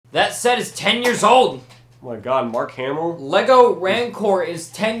That set is 10 years old. Oh my god, Mark Hamill? Lego Rancor is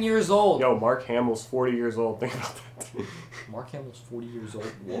 10 years old. Yo, Mark Hamill's 40 years old. Think about that. Mark Hamill's 40 years old?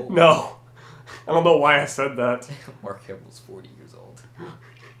 Whoa. No. I don't know why I said that. Mark Hamill's 40 years old.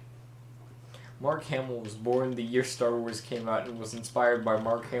 Mark Hamill was born the year Star Wars came out and was inspired by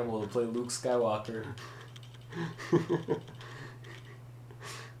Mark Hamill to play Luke Skywalker.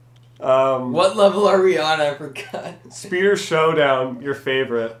 What level are we on? I forgot. Speeder Showdown, your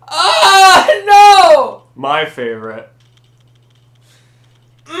favorite. Ah, no! My favorite.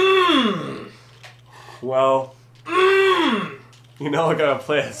 Well, you know I gotta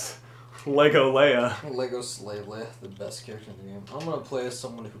play as Lego Leia. Lego Slave Leia, the best character in the game. I'm gonna play as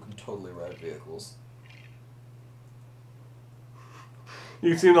someone who can totally ride vehicles.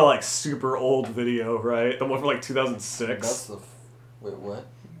 You've seen the like super old video, right? The one from like 2006. That's the... Wait, what?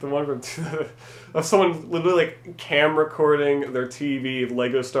 The one from of someone literally like cam recording their TV of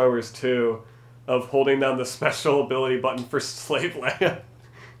Lego Star Wars 2 of holding down the special ability button for Slave Leia.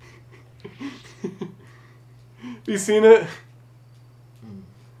 Have you seen it?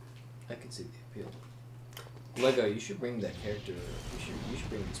 I can see the appeal. Lego, you should bring that character. You should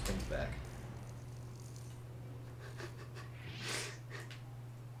bring these prints back.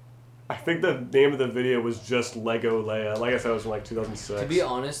 I think the name of the video was just Lego Leia. Like I said, it was from like 2006. To be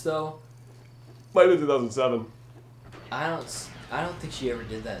honest, though, might have been 2007. I don't think she ever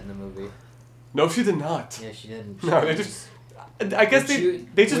did that in the movie. No, she did not. Yeah, she didn't. No, they just. I guess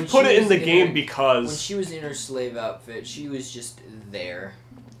they just put it in the game because when she was in her slave outfit, she was just there.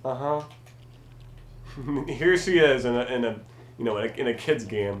 Uh huh. Here she is in a kid's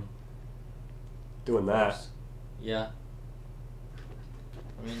game. Doing that. Yeah.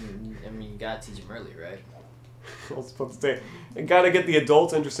 I mean, you gotta teach them early, right? I was supposed to say, you gotta get the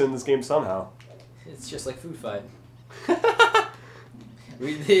adults interested in this game somehow. It's just like Food Fight.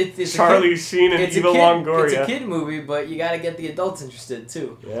 It's Charlie Sheen and Eva Longoria. It's a kid movie, but you gotta get the adults interested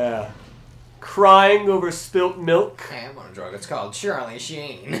too. Yeah. Crying over spilt milk. Hey, I'm on a drug. It's called Charlie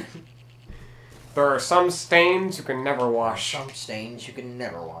Sheen. There are some stains you can never wash. Some stains you can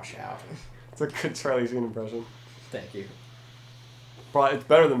never wash out. It's a good Charlie Sheen impression. Thank you. But it's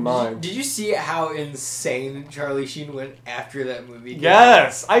better than mine. Did you see how insane Charlie Sheen went after that movie?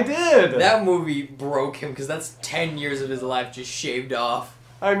 Yes, I did! That movie broke him because that's 10 years of his life just shaved off.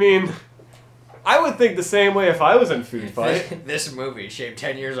 I mean, I would think the same way if I was in Food Fight. This movie shaved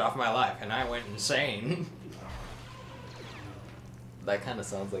 10 years off my life and I went insane. That kind of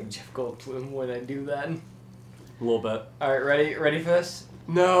sounds like Jeff Goldblum when I do that. A little bit. Alright, ready for this?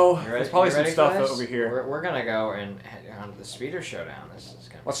 No, there's probably some stuff over here. We're gonna go and head on to the Speeder Showdown. This is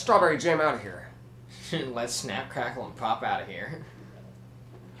gonna Let's strawberry jam out of here. Let's snap, crackle, and pop out of here.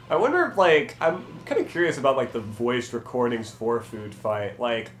 I wonder if, like, I'm kind of curious about, like, the voice recordings for Food Fight.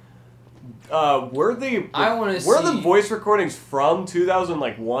 Like, were the voice recordings from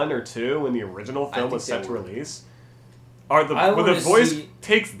 2001 or 2 when the original film was set to release? Were the voice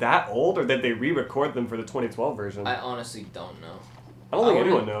takes that old, or did they re-record them for the 2012 version? I honestly don't know. I don't think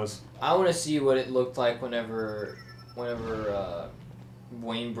anyone knows. I want to see what it looked like whenever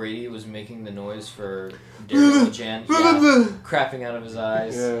Wayne Brady was making the noise for Daryl Jan, crapping out of his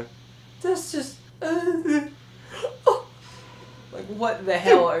eyes. Yeah. That's just like, what the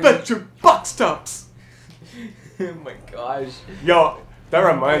hell are you? Bet your box tops. Oh my gosh. Yo, that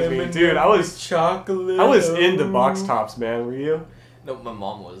reminds me, dude. I was chocolate. I was into box tops, man. Were you? No, my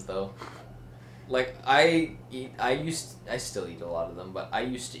mom was though. Like, I still eat a lot of them, but I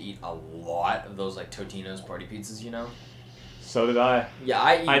used to eat a lot of those, like, Totino's party pizzas, you know? So did I. Yeah,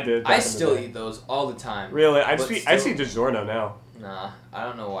 I did. I still eat those all the time. Really? I see DiGiorno now. Nah, I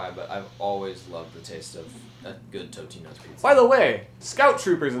don't know why, but I've always loved the taste of a good Totino's pizza. By the way, Scout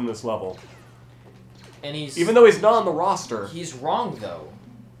Trooper's in this level. And even though he's not on the roster. He's wrong, though.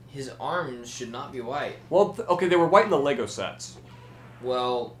 His arms should not be white. Well, okay, they were white in the Lego sets.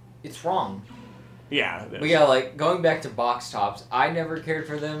 Well, it's wrong. Yeah. But yeah, like, going back to box tops, I never cared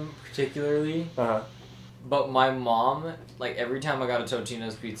for them particularly. Uh-huh. But my mom, like, every time I got a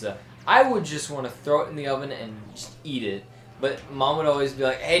Totino's pizza, I would just want to throw it in the oven and just eat it. But Mom would always be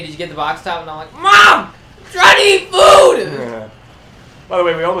like, hey, did you get the box top? And I'm like, Mom! I'm trying to eat food! Yeah. By the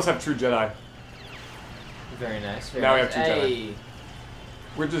way, we almost have True Jedi. Very nice. Now we have True Jedi.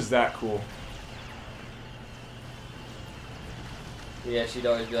 We're just that cool. Yeah, she'd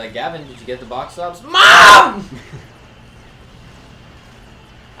always be like, Gavin, did you get the box tops? Mom!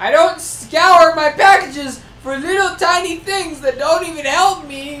 I don't scour my packages for little tiny things that don't even help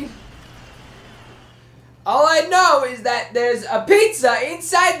me. All I know is that there's a pizza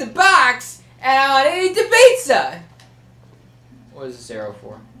inside the box, and I want to eat the pizza. What is this arrow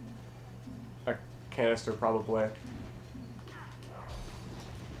for? canister, probably.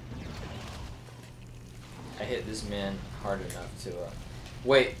 I hit this man hard enough to,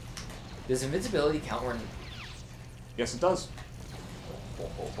 Wait. Does invincibility count when... Yes, it does.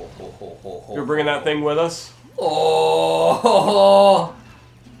 You're bringing that thing with us? Oh!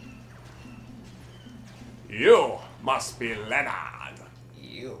 You must be Leonard.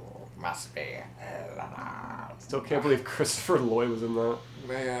 You must be Leonard. Still can't believe Christopher Lloyd was in that.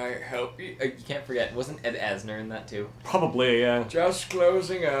 May I help you? You can't forget, wasn't Ed Asner in that too? Probably, yeah. Just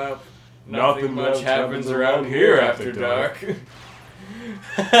closing up. Nothing much happens around here after dark.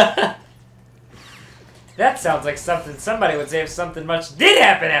 That sounds like something somebody would say if something much did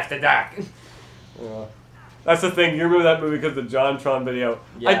happen after dark. Yeah. That's the thing. You remember that movie because of the JonTron video.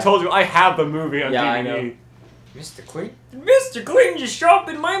 Yeah. I told you I have the movie on DVD. I know. Mr. Clean? Mr. Clean just show up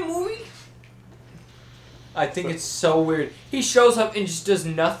in my movie? I think it's so weird. He shows up and just does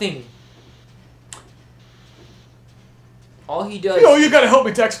nothing. All he does... Yo, you gotta help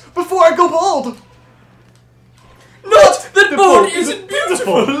me, Tex, before I go bald! Not that bald isn't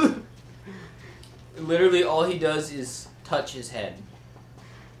beautiful! Literally, all he does is touch his head.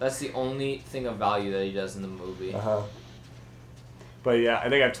 That's the only thing of value that he does in the movie. Uh-huh. But yeah, I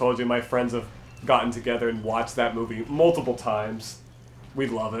think I've told you, my friends have gotten together and watched that movie multiple times. We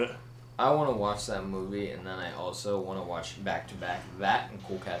love it. I want to watch that movie, and then I also want to watch back-to-back that and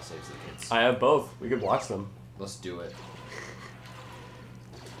Cool Cat Saves the Kids. I have both. We could watch them. Let's do it.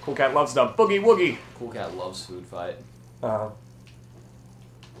 Cool Cat loves the boogie woogie. Cool Cat loves food fight. Uh-huh.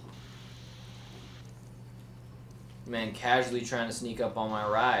 Man, casually trying to sneak up on my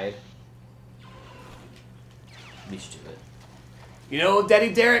ride. Beat you to it. You know,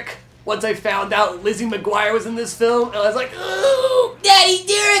 Daddy Derek, once I found out Lizzie McGuire was in this film, I was like, ooh, Daddy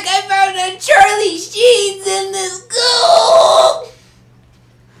Derek, I found out Charlie Sheen's in this school!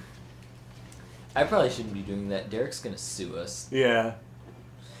 I probably shouldn't be doing that. Derek's gonna sue us. Yeah.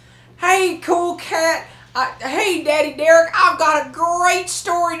 Hey, Cool Cat. Hey, Daddy Derek, I've got a great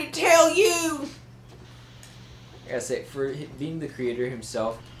story to tell you. I gotta say, for being the creator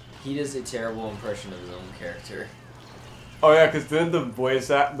himself, he does a terrible impression of his own character. Oh yeah, because didn't the voice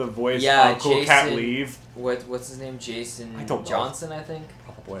of Cool Jason, Cat leave? What's his name? Jason Johnson, I think?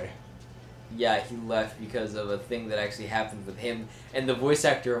 Probably. Yeah, he left because of a thing that actually happened with him and the voice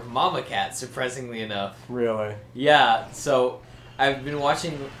actor of Mama Cat, surprisingly enough. Really? Yeah, so I've been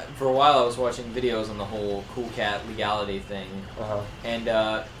watching, for a while I was watching videos on the whole Cool Cat legality thing. Uh-huh.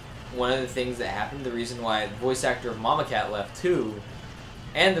 And one of the things that happened, the reason why the voice actor of Mama Cat left too,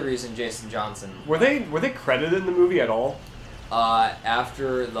 and the reason Jason Johnson... Were they credited in the movie at all?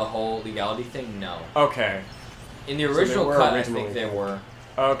 After the whole legality thing, no. Okay. In the original cut, I think they were.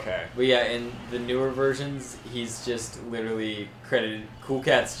 Okay. But yeah, in the newer versions, he's just literally credited. Cool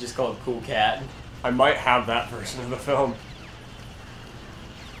Cat's just called Cool Cat. I might have that version of the film.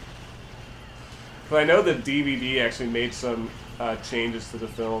 But I know the DVD actually made some changes to the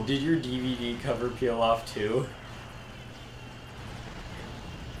film. Did your DVD cover peel off too?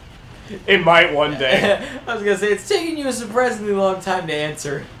 It might one day. I was gonna say, it's taking you a surprisingly long time to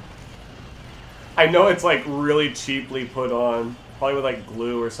answer. I know it's like really cheaply put on. Probably with like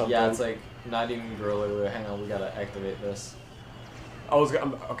glue or something. Yeah, it's like not even Gorilla Glue. Hang on, we gotta activate this.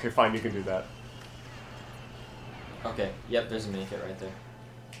 Okay, fine, you can do that. Okay, yep, there's a mini kit right there.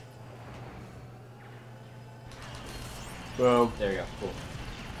 Boom. There you go, cool.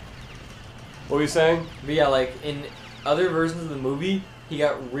 What were you saying? But yeah, like in other versions of the movie, he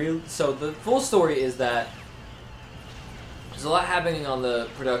got real. So the full story is that there's a lot happening on the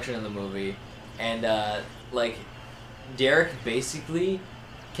production of the movie, and like Derek basically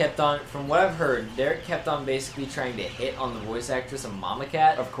kept on, from what I've heard, Derek kept on basically trying to hit on the voice actress of Mama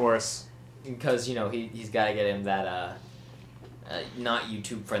Cat. Of course. Because, you know, he's got to get him that not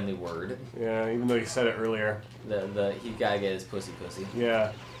YouTube friendly word. Yeah, even though you said it earlier. He's got to get his pussy.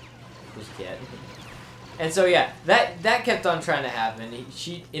 Yeah. Pussycat. And so yeah, that kept on trying to happen.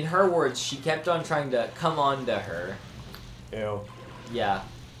 She, in her words, she kept on trying to come on to her. Ew. Yeah.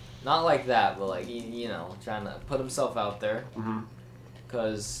 Not like that, but like, you know, trying to put himself out there. Mm-hmm.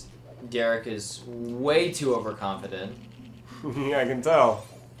 Because Derek is way too overconfident. Yeah, I can tell.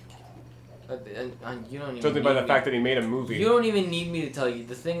 You don't even Judging by the fact that he made a movie. You don't even need me to tell you.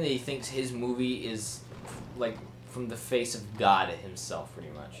 The thing that he thinks his movie is, like, from the face of God himself,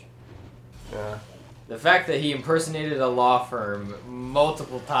 pretty much. Yeah. The fact that he impersonated a law firm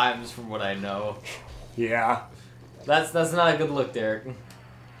multiple times, from what I know. Yeah. That's not a good look, Derek.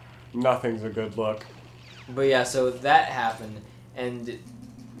 Nothing's a good look. But yeah, so that happened, and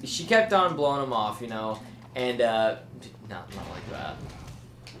she kept on blowing him off, you know, and not like that.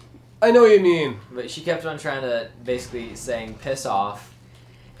 I know what you mean. But she kept on trying to basically saying piss off.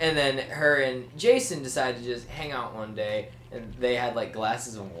 And then her and Jason decided to just hang out one day. And they had like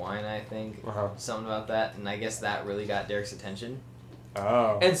glasses of wine, I think. Something about that. And I guess that really got Derek's attention.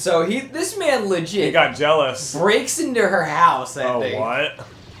 Oh. And so this man legit... He got jealous. Breaks into her house, I think. Oh, what?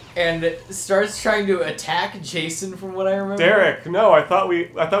 And starts trying to attack Jason from what I remember. Derek, no, I thought we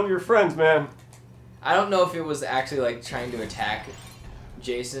were friends, man. I don't know if it was actually like trying to attack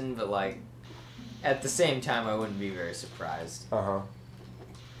Jason, but like at the same time I wouldn't be very surprised.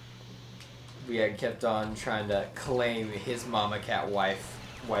 We had kept on trying to claim his mama cat wifey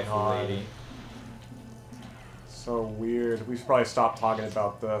lady. So weird. We should probably stop talking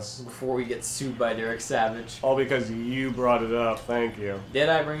about this. Before we get sued by Derek Savage. All because you brought it up. Thank you. Did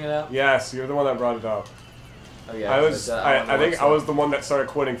I bring it up? Yes, you're the one that brought it up. Oh yeah. I think I was the one that started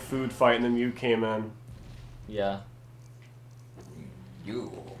quoting Food Fight and then you came in. Yeah.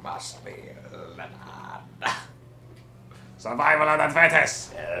 You must be Leonard. Survival of the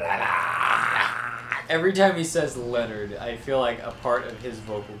fittest. Every time he says Leonard, I feel like a part of his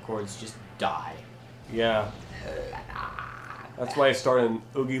vocal cords just die. Yeah. That's why I started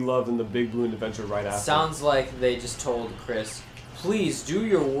Oogie Love and the Big Balloon Adventure right after. Sounds like they just told Chris, please do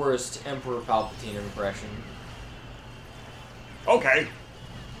your worst Emperor Palpatine impression. Okay.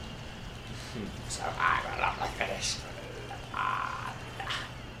 Survival of the fittest.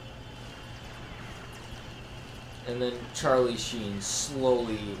 And then Charlie Sheen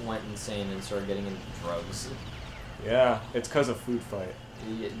slowly went insane and started getting into drugs. Yeah, it's because of Food Fight.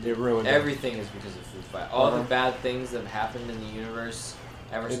 It ruined everything. Is because of Food Fight. All the bad things that have happened in the universe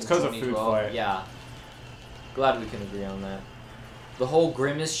ever since 2012. It's because of Food Fight. Yeah. Glad we can agree on that. The whole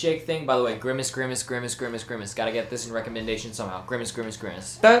Grimace shake thing, by the way, Grimace. Gotta get this in recommendation somehow.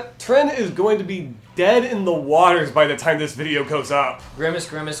 Grimace. That trend is going to be dead in the waters by the time this video goes up.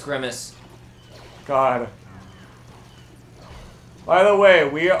 Grimace. God. By the way,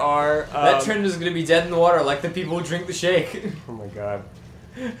 we are... that trend is going to be dead in the water, like the people who drink the shake. Oh my god.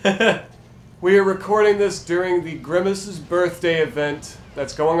 We are recording this during the Grimace's birthday event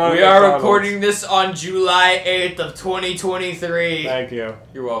that's going on. We are recording this on July 8th of 2023. Thank you.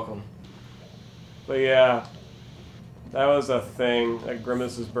 You're welcome. But yeah, that was a thing, a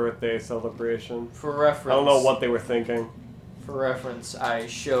Grimace's birthday celebration. For reference, I don't know what they were thinking. For reference, I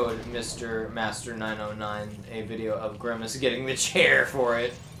showed Mr. Master 909 a video of Grimace getting the chair for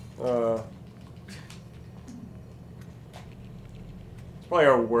it. Probably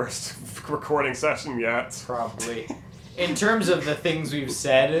our worst recording session yet. Probably. In terms of the things we've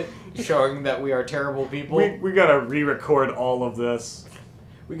said, showing that we are terrible people. We gotta re-record all of this.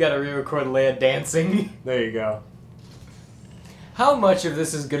 We gotta re-record Leia dancing. There you go. How much of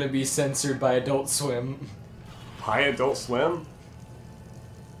this is gonna be censored by Adult Swim? By Adult Swim?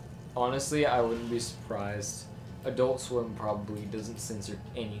 Honestly, I wouldn't be surprised. Adult Swim probably doesn't censor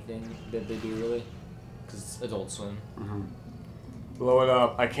anything that they do, really. Because it's Adult Swim. Blow it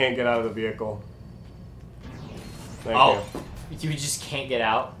up. I can't get out of the vehicle. Thank you. You just can't get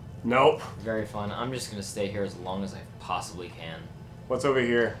out? Nope. Very fun. I'm just going to stay here as long as I possibly can. What's over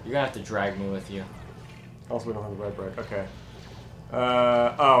here? You're going to have to drag me with you. Also, we don't have the red brick. Okay.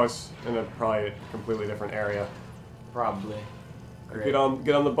 Oh, it's in a probably completely different area. Probably. Great. Get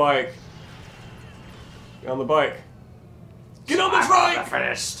on the bike. Get on the bike. Get on the trike!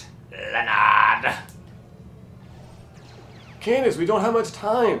 Finished. Leonard. Candace, we don't have much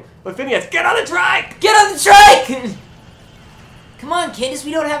time. But Phineas, get on the trike! Get on the trike! Come on, Candace,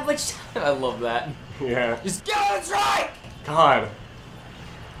 we don't have much time. I love that. Yeah. Just get on the trike! God.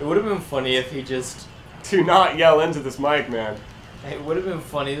 It would have been funny if he just... Do not yell into this mic, man. It would have been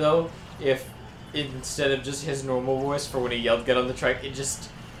funny, though, if instead of just his normal voice for when he yelled get on the trike, it just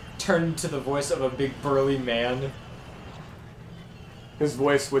turned to the voice of a big burly man. His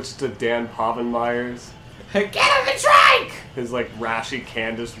voice switched to Dan Povenmire's. Get on the trike! His, like, rashy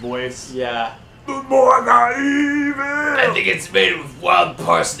Candace voice. Yeah. The more naive! I think it's made with wild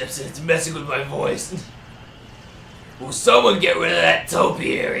parsnips and it's messing with my voice. Will someone get rid of that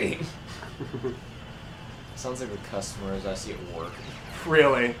topiary? Sounds like the customers I see at work.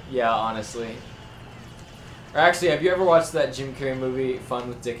 Really? Yeah, honestly. Or actually, have you ever watched that Jim Carrey movie, Fun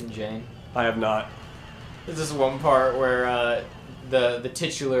with Dick and Jane? I have not. There's this one part where the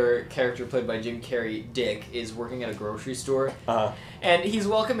titular character played by Jim Carrey, Dick, is working at a grocery store. And he's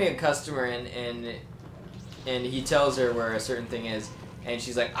welcoming a customer and he tells her where a certain thing is. And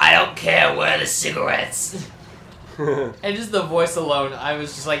she's like, I don't care, where are the cigarettes? And just the voice alone, I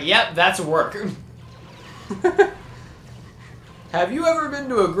was just like, yep, that's work. Have you ever been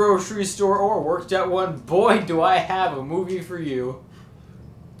to a grocery store or worked at one? Boy, do I have a movie for you.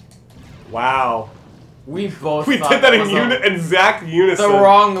 Wow. We both We did that in exact unison. The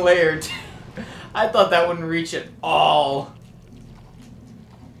wrong layer. I thought that wouldn't reach at all.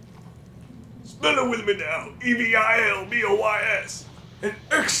 Spell it with me now. EVILBOYS. An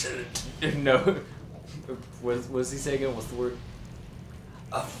excellent. No. What's he saying again? What's the word?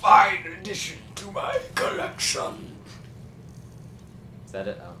 A fine addition to my collection. Is that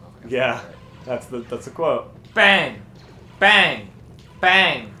it? I don't know. Yeah, that's the quote. Bang, bang,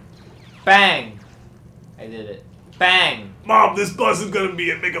 bang, bang. I did it. Bang. Mom, this bus is gonna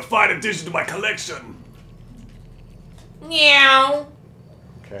make a fine addition to my collection. Meow.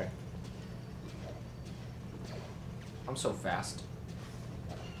 Okay. I'm so fast.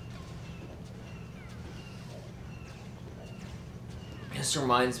 This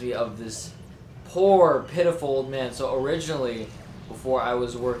reminds me of this poor, pitiful old man. So originally, before I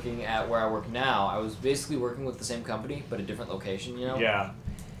was working at where I work now, I was basically working with the same company, but a different location, you know? Yeah.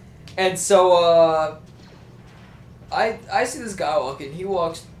 And so, I see this guy walking. He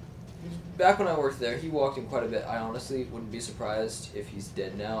walks, back when I worked there, he walked in quite a bit. I honestly wouldn't be surprised if he's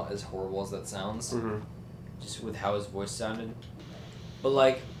dead now, as horrible as that sounds. Mm-hmm. Just with how his voice sounded. But,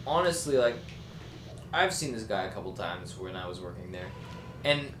 like, honestly, like, I've seen this guy a couple times when I was working there.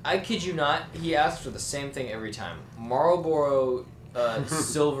 And I kid you not, he asked for the same thing every time. Marlboro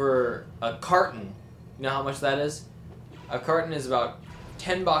silver, a carton. You know how much that is? A carton is about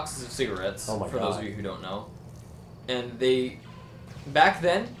 10 boxes of cigarettes, oh my for God. those of you who don't know. And they, back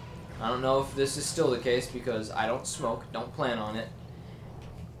then, I don't know if this is still the case because I don't smoke, don't plan on it.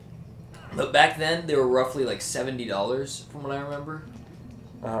 But back then, they were roughly like $70 from what I remember.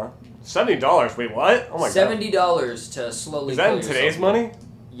 Uh-huh. $70? Wait, what? Oh my God. $70 to slowly. Is that in today's money?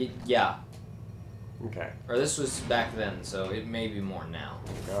 Yeah. Okay. Or this was back then, so it may be more now.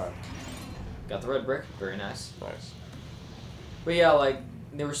 Oh God. Got the red brick. Very nice. Nice. But yeah, like,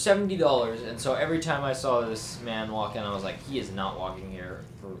 they were $70, and so every time I saw this man walk in, I was like, he is not walking here.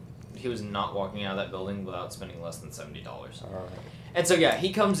 He was not walking out of that building without spending less than $70. All right. And so yeah,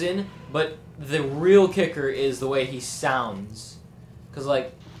 he comes in, but the real kicker is the way he sounds. Because,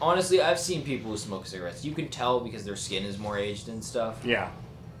 like, honestly, I've seen people who smoke cigarettes. You can tell because their skin is more aged and stuff. Yeah.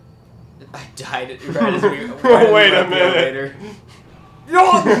 I died right as we Wait a minute. Yo!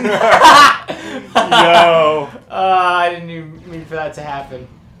 Yo. I didn't even mean for that to happen.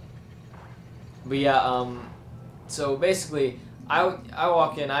 But yeah, so basically, I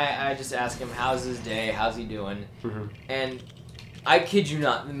walk in, I just ask him, how's his day, how's he doing? Mm-hmm. And I kid you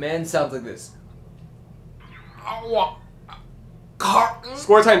not, the man sounds like this. I want carton.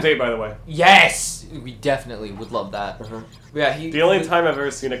 Score times 8, by the way. Yes! We definitely would love that. Uh-huh. Yeah, the only time I've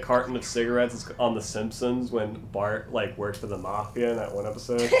ever seen a carton of cigarettes is on The Simpsons when Bart, like, worked for the Mafia in that one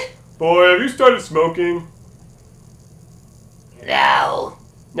episode. Boy, have you started smoking? No.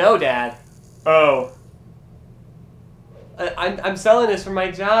 No, Dad. Oh. I'm selling this for my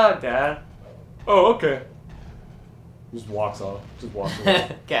job, Dad. Oh, okay. Just walks off. Just walks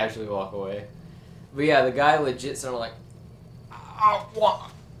away. Casually walk away. But yeah, the guy legit sounded like, I want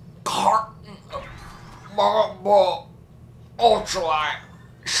a carton of Marlboro ultralight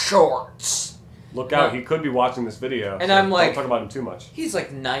shorts. Look out, he could be watching this video. And so I'm like, don't talk about him too much. He's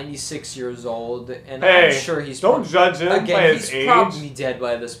like 96 years old, and hey, I'm sure he's don't judge him again, by his age. He's probably dead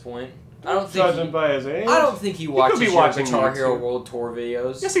by this point. I don't think judge him by his age. I don't think he watches could be your watching Guitar YouTube. Hero World Tour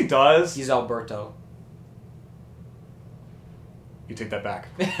videos. Yes, he does. He's Alberto. You take that back.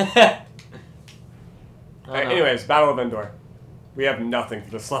 Oh, Alright, no. anyways, Battle of Endor. We have nothing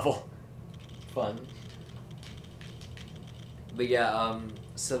for this level. Fun. But yeah,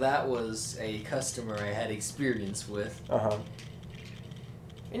 so that was a customer I had experience with. Uh-huh.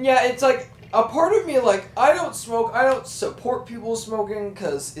 And yeah, it's like, a part of me, like, I don't smoke, I don't support people smoking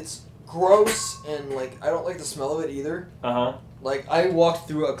because it's gross and, like, I don't like the smell of it either. Uh-huh. Like, I walked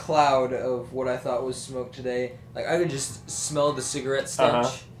through a cloud of what I thought was smoke today. Like, I could just smell the cigarette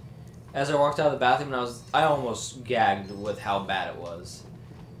stench as I walked out of the bathroom, and I almost gagged with how bad it was.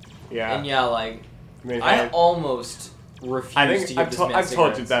 Yeah. And yeah, like, I mean, I almost refused to give this man I've told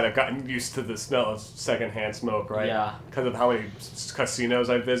you cigarettes. that I've gotten used to the smell of secondhand smoke, right? Yeah. Because of how many casinos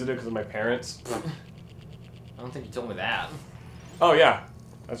I visited because of my parents. I don't think you told me that. Oh, yeah.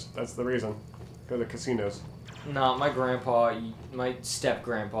 That's the reason. Go to the casinos. No, my grandpa, my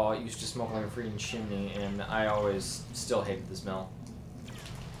step-grandpa, used to smoke like a freaking chimney, and I always still hated the smell.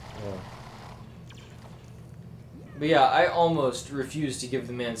 Yeah. But yeah, I almost refused to give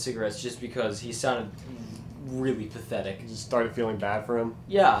the man cigarettes just because he sounded really pathetic. You just started feeling bad for him?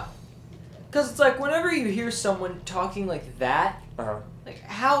 Yeah. Because it's like, whenever you hear someone talking like that, Like,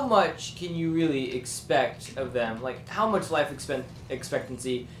 how much can you really expect of them? Like, how much life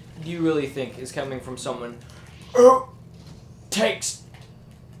expectancy do you really think is coming from someone who takes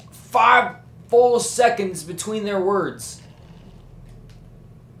 5 full seconds between their words?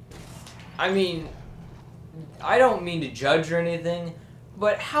 I mean, I don't mean to judge or anything,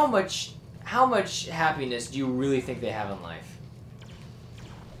 but how much happiness do you really think they have in life?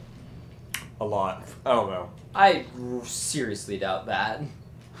 A lot. I don't know. I seriously doubt that.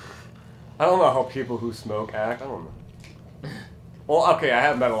 I don't know how people who smoke act. I don't know. Well, okay, I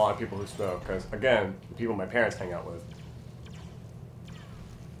have met a lot of people who smoke, because, again, the people my parents hang out with.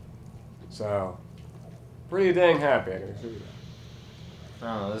 So, pretty dang happy, I can assure you that.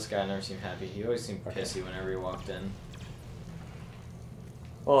 I don't know, this guy never seemed happy. He always seemed pissy whenever he walked in.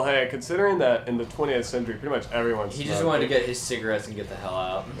 Well, hey, considering that in the 20th century, pretty much everyone He just wanted to get his cigarettes and get the hell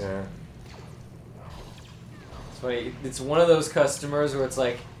out. Yeah. It's funny, it's one of those customers where it's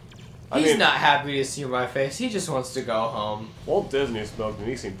like, he's not happy to see my face, he just wants to go home. Walt Disney smoked and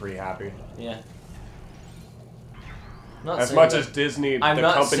he seemed pretty happy. Yeah. As much as Disney, I'm the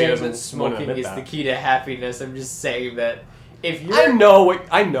not company saying doesn't that smoking is that. the key to happiness, I'm just saying that if you're... I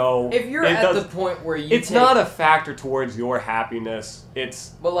know. If you're at the point where you It's not a factor towards your happiness, it's...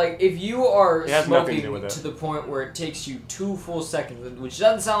 But, like, if you are smoking to the point where it takes you 2 full seconds, which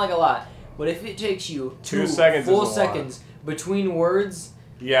doesn't sound like a lot, but if it takes you 2 full seconds between words,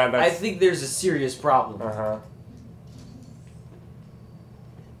 yeah, I think there's a serious problem. Uh-huh.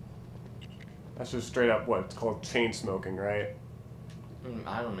 That's just straight up what it's called chain smoking, right?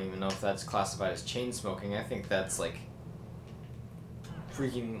 I don't even know if that's classified as chain smoking. I think that's like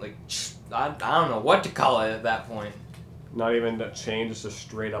freaking like I don't know what to call it at that point. Not even a chain, just a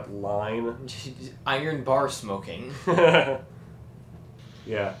straight up line. Iron bar smoking.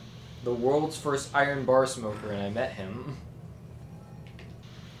 Yeah. The world's first iron bar smoker, and I met him.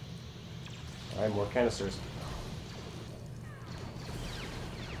 Alright, more canisters.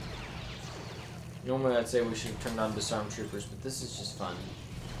 Normally I'd say we should turn on disarm troopers, but this is just fun.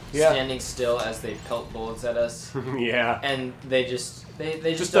 Yeah. Standing still as they pelt bullets at us. Yeah. And they just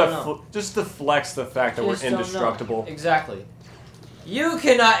don't know. Just to flex the fact that we're indestructible. Exactly. You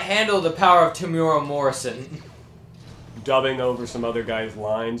cannot handle the power of Temuera Morrison. Dubbing over some other guy's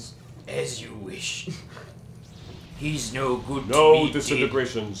lines. As you wish. He's no good to me. No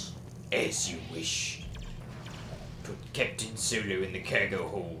disintegrations. As you wish. Put Captain Solo in the cargo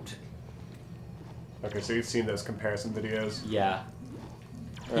hold. Okay, so you've seen those comparison videos? Yeah.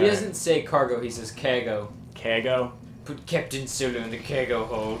 He doesn't say cargo, he says cargo. Cargo? Put Captain Solo in the cargo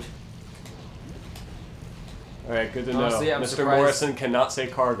hold. Alright, good to Honestly, know. I'm Mr. surprised. Morrison cannot say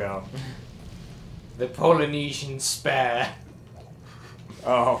cargo. The Polynesian spare.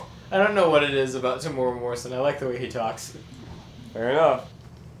 Oh. I don't know what it is about Temuera Morrison. I like the way he talks. Fair enough.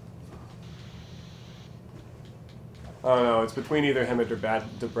 I don't know, it's between either him or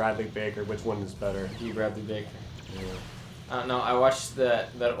Bradley Baker. Which one is better? You Bradley Baker. Yeah. I don't know, I watched that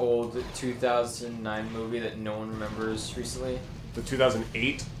old 2009 movie that no one remembers recently. The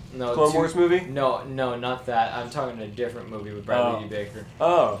 2008 No, Clone Wars movie? No, not that. I'm talking a different movie with Bradley Baker.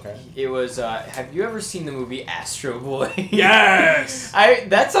 Oh, okay. It was, have you ever seen the movie Astro Boy? Yes!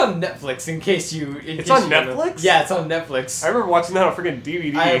 That's on Netflix, in case you... It's on Netflix? Yeah, it's on Netflix. I remember watching that on freaking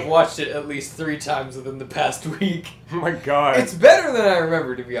DVD. I have watched it at least 3 times within the past week. Oh my god. It's better than I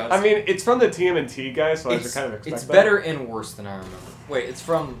remember, to be honest. I mean, it's from the TMNT guy, so I should kind of expect It's that. better and worse than I remember. Wait, it's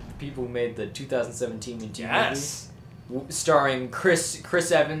from the people who made the 2017 movie. Starring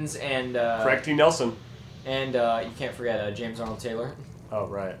Chris Evans and... Craig T. Nelson. And you can't forget James Arnold Taylor. Oh,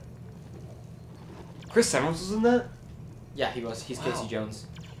 right. Chris Evans was in that? Yeah, he was. He's Casey Jones.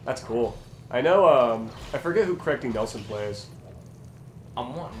 That's cool. I know, I forget who Craig T. Nelson plays.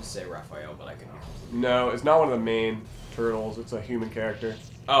 I'm wanting to say Raphael, but I couldn't. No, it's not one of the main turtles. It's a human character.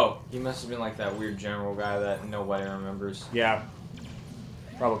 Oh, he must have been like that weird general guy that nobody remembers. Yeah.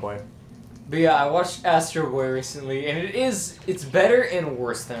 Probably. But yeah, I watched Astro Boy recently, and it's better and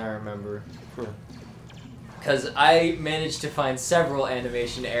worse than I remember. Because I managed to find several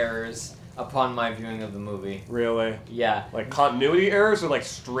animation errors upon my viewing of the movie. Really? Yeah. Like continuity errors or like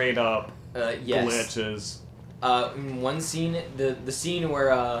straight up yes. glitches? In one scene, the scene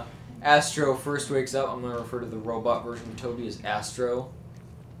where Astro first wakes up, I'm going to refer to the robot version of Toby as Astro.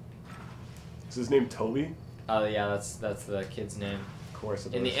 Is his name Toby? Yeah, that's the kid's name. Of course it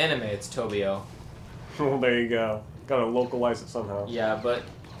is. In the anime, it's Tobio. Well, there you go. Gotta localize it somehow. Yeah, but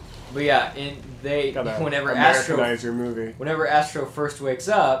yeah, whenever Americanize your movie. Whenever Astro first wakes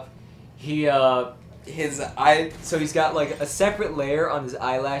up, he So he's got like a separate layer on his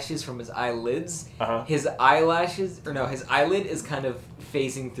eyelashes from his eyelids. His his eyelid is kind of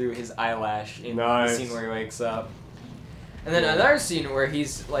facing through his eyelash in the scene where he wakes up. And then another scene where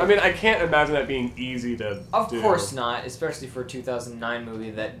he's like... I mean, I can't imagine that being easy to do. Of course not, especially for a 2009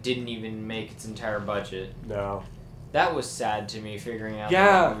 movie that didn't even make its entire budget. No. That was sad to me, figuring out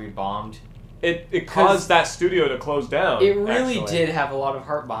that movie bombed. It caused that studio to close down. It really did have a lot of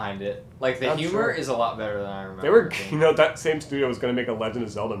heart behind it. Like, the humor is a lot better than I remember. They were, that same studio was going to make a Legend of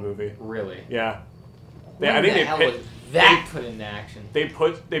Zelda movie. Really? Yeah. I think they put into action. They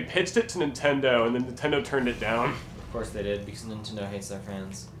pitched it to Nintendo, and then Nintendo turned it down. Of course they did, because Nintendo hates their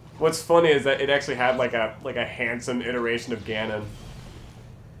fans. What's funny is that it actually had like a handsome iteration of Ganon,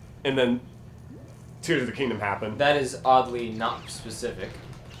 and then Tears of the Kingdom happened. That is oddly not specific.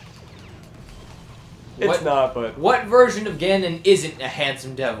 It's not, but... What version of Ganon isn't a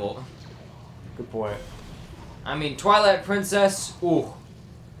handsome devil? Good point. I mean, Twilight Princess, ooh.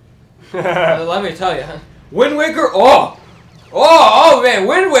 Let me tell you. Wind Waker, oh man,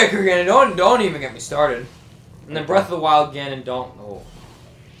 Wind Waker Ganon, don't even get me started. And then Breath of the Wild Ganon, oh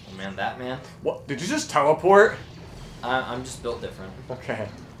man, that man. What, did you just teleport? I'm just built different. Okay.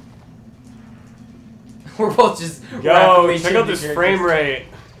 We're both just... Yo, check out this frame rate.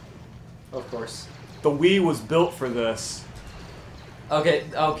 Of course. The Wii was built for this.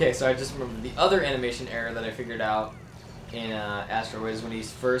 Okay, so I just remember the other animation error that I figured out in Astro is when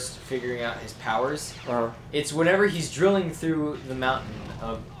he's first figuring out his powers. It's whenever he's drilling through the mountain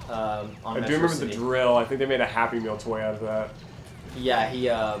of on I do remember the drill. I think they made a Happy Meal toy out of that.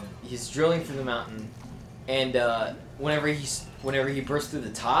 Yeah, he's drilling through the mountain, and whenever he bursts through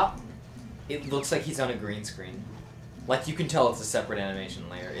the top, it looks like he's on a green screen. Like, you can tell it's a separate animation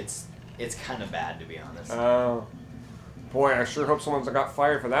layer. It's kind of bad, to be honest. Oh. Boy, I sure hope someone's got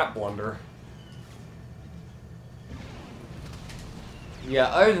fired for that blunder. Yeah,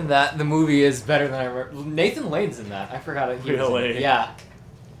 other than that, the movie is better than I remember. Nathan Lane's in that. I forgot it. Really? Yeah.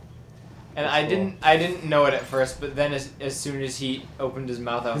 And That's cool. I didn't know it at first, but then as soon as he opened his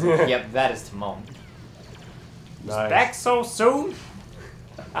mouth, I was like, yep, that is Timon. Nice. Back so soon?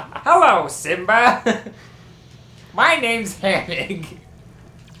 Hello, Simba! My name's Hammock.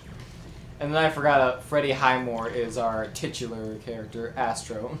 And then I forgot Freddie Highmore is our titular character,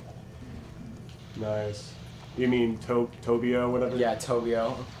 Astro. Nice. You mean Tobio, whatever? Yeah,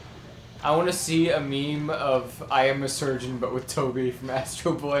 Tobio. I want to see a meme of I Am a Surgeon, but with Toby from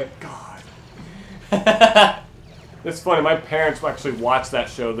Astro Boy. God. It's funny, my parents actually watched that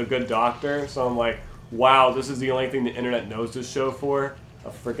show, The Good Doctor, so I'm like, wow, this is the only thing the internet knows this show for? A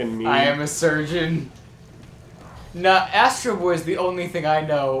freaking meme. I Am a Surgeon. No, Astro Boy is the only thing I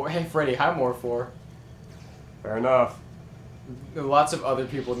know Freddie Highmore for. Fair enough. Lots of other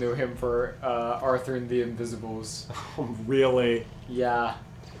people knew him for Arthur and the Invisibles. Oh, really? Yeah.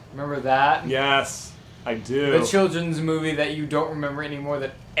 Remember that? Yes, I do. The children's movie that you don't remember anymore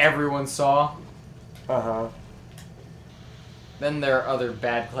that everyone saw. Uh-huh. Then there are other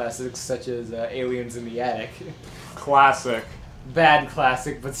bad classics such as Aliens in the Attic. Classic. Bad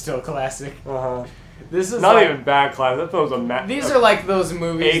classic, but still classic. Uh-huh. This is not even bad class. That was a These are like those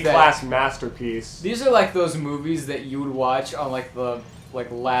movies A-class masterpiece. These are like those movies that you would watch on like the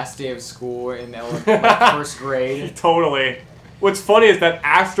last day of school in first grade. Totally. What's funny is that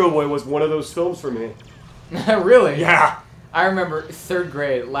Astro Boy was one of those films for me. Really? Yeah. I remember 3rd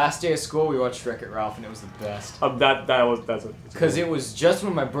grade, last day of school, we watched Wreck-It Ralph, and it was the best. That's because it was just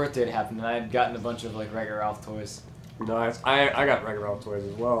when my birthday had happened, and I had gotten a bunch of Wreck-It Ralph toys. Nice. I got Wreck-It Ralph toys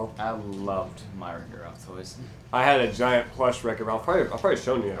as well. I loved my Wreck-It Ralph toys. I had a giant plush Wreck-It Ralph. I've probably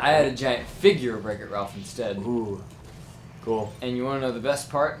shown you. I had a giant figure of Wreck-It Ralph instead. Ooh, cool. And you want to know the best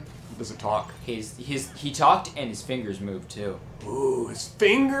part? Does it talk? He talked and his fingers moved too. Ooh, his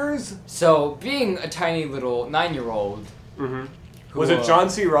fingers? So being a tiny little 9-year-old. Mm-hmm. Was it John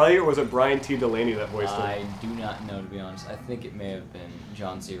C. Reilly or was it Brian T. Delaney that voiced him? I do not know, to be honest. I think it may have been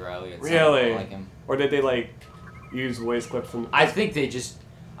John C. Reilly. Really? Like him. Or did they use voice clips from? I think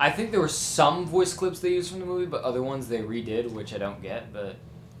there were some voice clips they used from the movie, but other ones they redid, which I don't get. But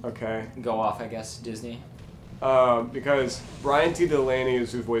okay. Go off, I guess, Disney. Because Brian T. Delaney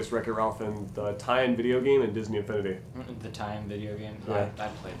is who voiced Wreck-It Ralph in the tie-in video game and Disney Infinity. The tie-in video game? Yeah. I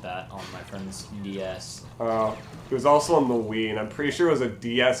played that on my friend's DS. It was also on the Wii, and I'm pretty sure it was a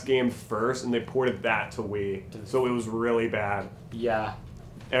DS game first, and they ported that to Wii. So it was really bad. Yeah.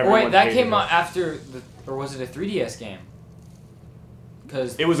 Everyone that came out after, or was it a 3DS game?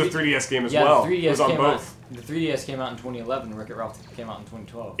 Because it was a 3DS game as well. The 3DS it was on both. The 3DS came out in 2011, Wreck-It Ralph came out in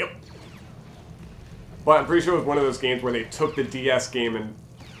 2012. Yep. But I'm pretty sure it was one of those games where they took the DS game and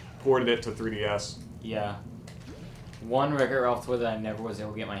ported it to 3DS. Yeah. One Wreck-It Ralph toy that I never was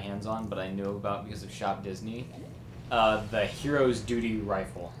able to get my hands on, but I knew about because of Shop Disney. The Hero's Duty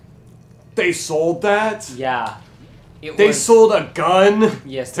rifle. They sold that? Yeah. They sold a gun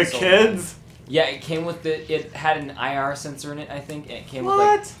yes, to kids? Yeah, it came with it had an IR sensor in it, I think, and it came with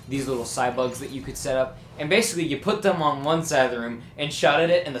like these little Cybugs that you could set up. And basically you put them on one side of the room and shot at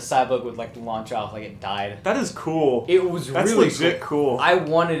it and the Cybug would like launch off like it died. That is cool. It was That's really legit cool. I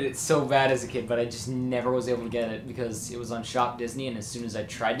wanted it so bad as a kid, but I just never was able to get it because it was on Shop Disney, and as soon as I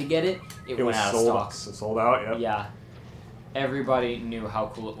tried to get it, it went out of stock. It sold out, yep. Yeah. Everybody knew how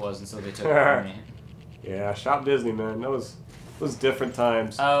cool it was, and so they took it from me. Yeah, Shop Disney, man. Those different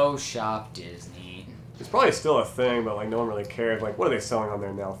times. Oh, Shop Disney. It's probably still a thing, but like no one really cares. Like, what are they selling on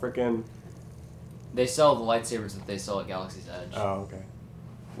there now? Frickin'. They sell the lightsabers that they sell at Galaxy's Edge. Oh, okay.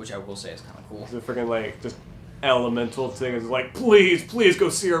 Which I will say is kind of cool. It's a freaking like just elemental thing. It's like, please go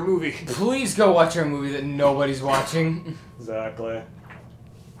see our movie. Please go watch our movie that nobody's watching. Exactly.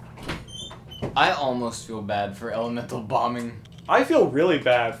 I almost feel bad for elemental bombing. I feel really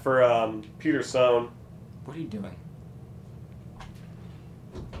bad for Peter Sohn. What are you doing?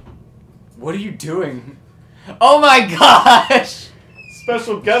 What are you doing? Oh my gosh!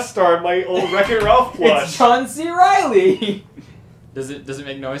 Special guest star in my old Wreck-It Ralph plush. It's John C. Reilly. Does it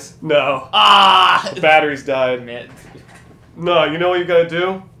make noise? No. Ah! The battery's died. Man. No, you know what you gotta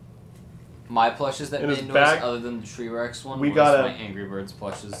do? My plushes that made noise, other than the Tree Rex one, was my Angry Birds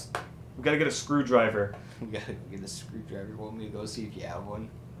plushes. We gotta get a screwdriver. We gotta get a screwdriver. Want me to go see if you have one?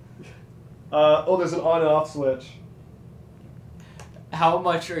 Oh, there's an on and off switch. How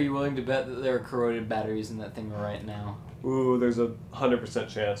much are you willing to bet that there are corroded batteries in that thing right now? Ooh, there's a 100%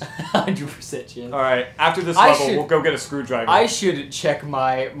 chance. 100% chance. Alright, after this level, we'll go get a screwdriver. I should check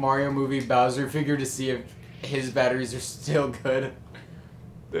my Mario movie Bowser figure to see if his batteries are still good.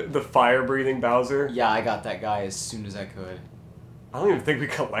 The fire-breathing Bowser? Yeah, I got that guy as soon as I could. I don't even think we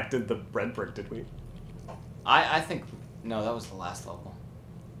collected the red brick, did we? I think... No, that was the last level.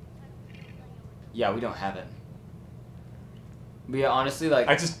 Yeah, we don't have it. But yeah, honestly, like...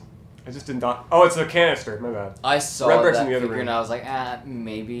 I just did not... Oh, it's a canister. My bad. I saw red brick's that in the other figure room. and I was like,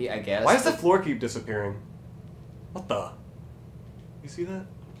 maybe, I guess. Why does the floor keep disappearing? What the? You see that?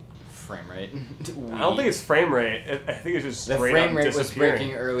 Frame rate. I don't think it's frame rate. I think it's just the straight frame up rate was disappearing.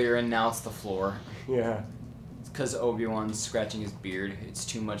 breaking earlier and now it's the floor. Yeah. It's because Obi-Wan's scratching his beard. It's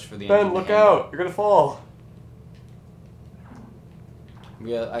too much for the Ben, look out! You're gonna fall.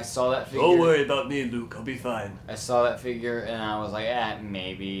 Yeah, I saw that figure. Don't worry about me, Luke. I'll be fine. I saw that figure and I was like,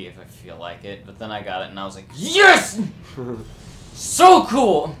 maybe if I feel like it. But then I got it and I was like, yes! So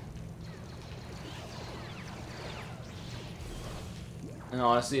cool! And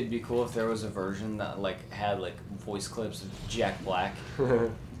honestly, it'd be cool if there was a version that like had like voice clips of Jack Black.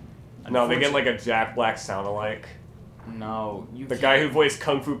 No, they get like a Jack Black sound-alike. No, you The guy who voiced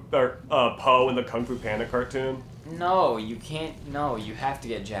Kung Fu or Poe in the Kung Fu Panda cartoon. No, you can't. No, you have to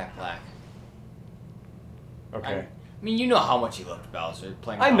get Jack Black. Okay. I mean, you know how much he loved Bowser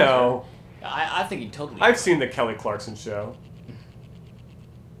playing. I Bowser. know. I think he totally. I've seen the Kelly Clarkson show.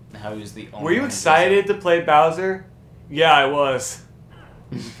 How he was the only. Were you excited to play Bowser? Yeah, I was.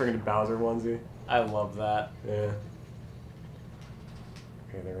 Friggin' Bowser onesie. I love that. Yeah.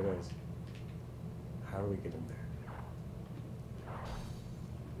 Okay, there it is. How do we get in there?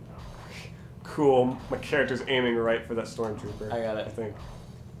 Cool. My character's aiming right for that stormtrooper. I got it. I think.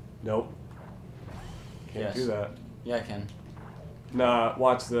 Nope. Can't do that. Yeah, I can. Nah,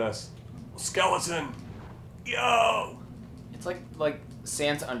 watch this. Skeleton! Yo! It's like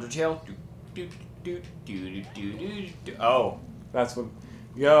Sans Undertale. Oh. That's what...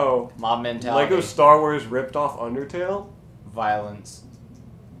 Yo. Mob mentality. Lego Star Wars ripped off Undertale? Violence.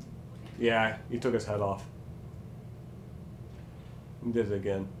 Yeah, he took his head off. He did it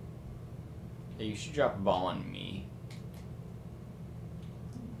again. Yeah, you should drop a ball on me.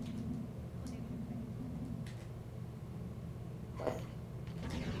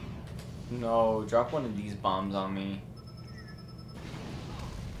 No, drop one of these bombs on me.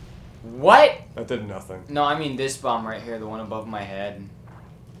 What? That did nothing. No, I mean this bomb right here, the one above my head.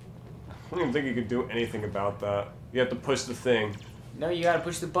 I don't even think you could do anything about that. You have to push the thing. No, you gotta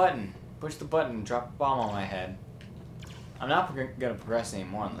push the button. Push the button and drop a bomb on my head. I'm not gonna progress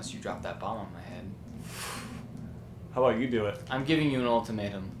anymore unless you drop that bomb on my head. How about you do it? I'm giving you an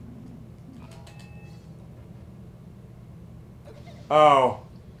ultimatum. Oh.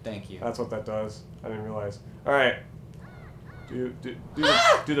 Thank you. That's what that does. I didn't realize. Alright. Do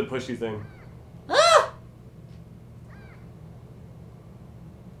the pushy thing.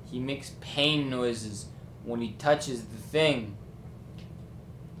 He makes pain noises when he touches the thing.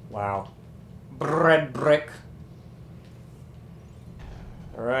 Wow. Bread brick.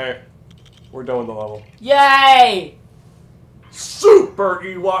 Alright. We're done with the level. Yay! Super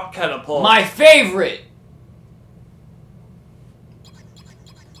Ewok catapult! My favorite!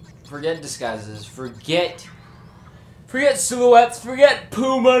 Forget disguises. Forget silhouettes. Forget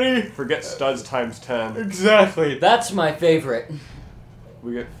poo money. Forget studs times 10. Exactly. That's my favorite.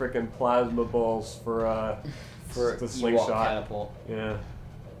 We get frickin' plasma balls for the slingshot. Ewok catapult. Yeah.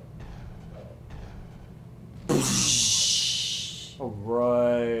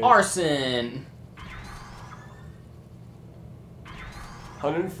 Alright. Arson.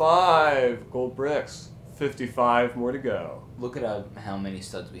 105 gold bricks. 55 more to go. Look at how many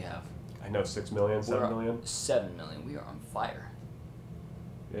studs we have. I know, 6 million, 7 million. 7 million. We are on fire.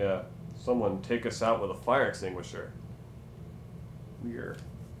 Yeah. Someone take us out with a fire extinguisher. We are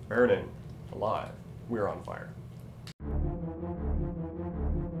burning alive. We are on fire.